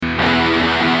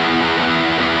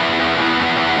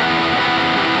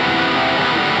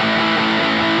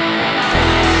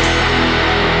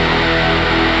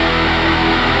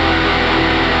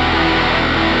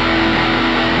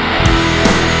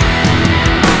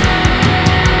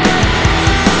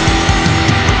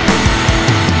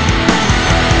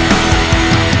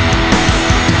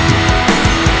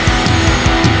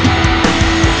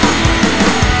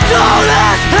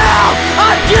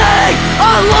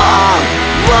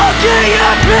Fucking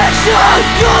ambitions,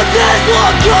 good days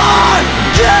long gone.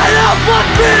 Can't help but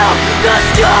feel the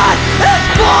sky is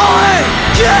falling.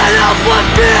 Can't help but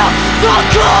feel the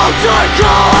cold are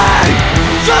calling.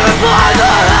 Driven by the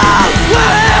house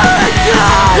where Aaron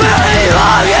died, where he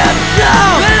hung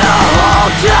himself in a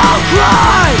hotel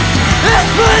cry.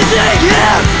 It's freezing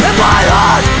here and my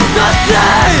heart's the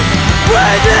same.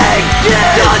 Breathing deep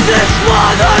doesn't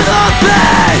smother the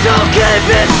pain. So keep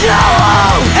it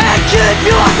shallow and keep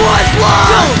your voice low.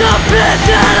 Just a piss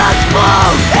and a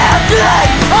smoke and then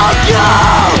I'll go.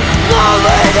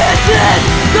 Loneliness is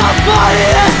the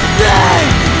funniest thing.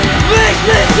 Makes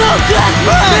me so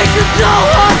desperate, makes it so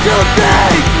hard to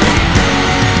think.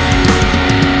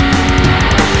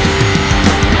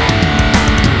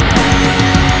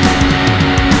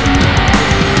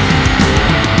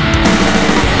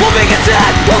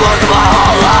 I've worked my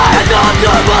whole life and not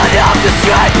done what enough to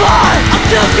scrape by. I'm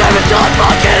still screaming till it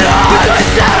fucking hurts. Between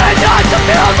Saturday nights I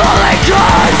feel lonely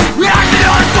cause reacting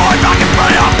on thorns I can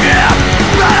put up here.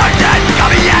 Red or dead,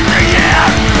 coming after year.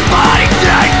 Fighting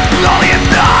days, loneliest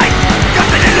night.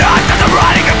 Continuing nights as I'm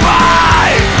writing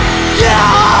goodbye. Yeah,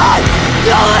 I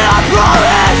know that I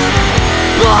promised,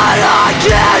 but I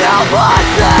can't help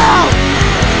myself.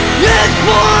 It's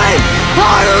pouring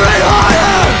harder and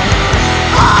harder.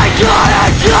 I gotta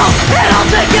go, and I'll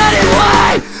take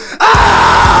anyway. Oh!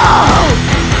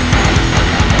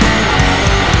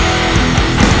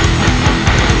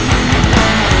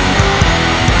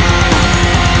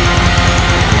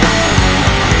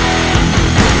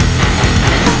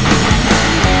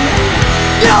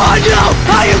 Now I know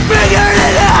how you figured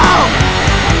it out.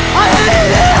 I hate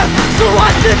it here, so I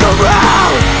stick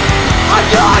around. I'm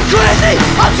not crazy,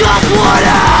 I'm just worn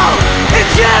out.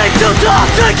 It's getting too tough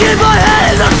to keep my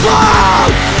head in the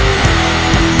clouds.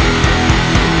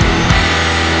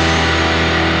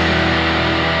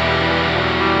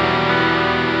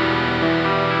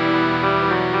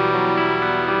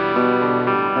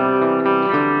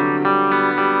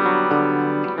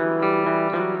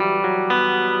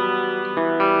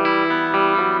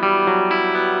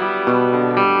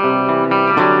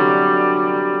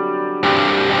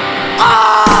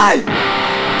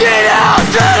 Get out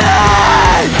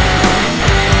today!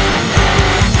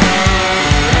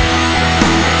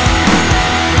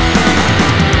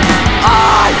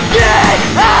 I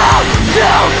get out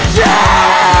today!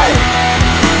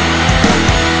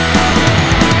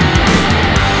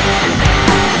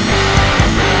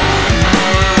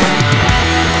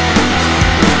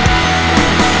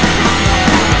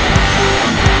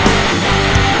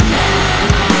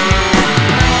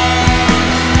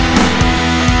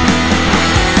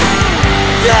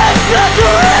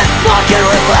 It's fucking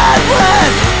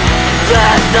relentless.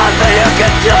 There's nothing you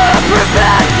can do to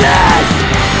prevent this.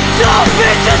 Don't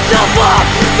beat yourself up,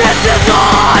 this is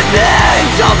all on me.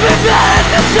 Don't be mad at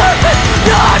the surface,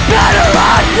 not better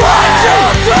on free.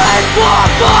 1, 2, 3, 4,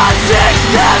 5, 6,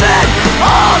 7.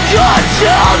 All good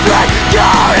children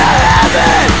go to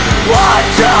heaven. 1,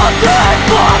 2, 3,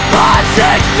 4, 5,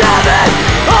 6, 7.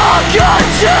 All good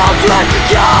children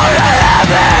go to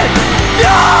heaven.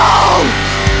 No!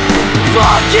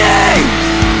 Fucking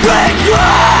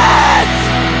regret!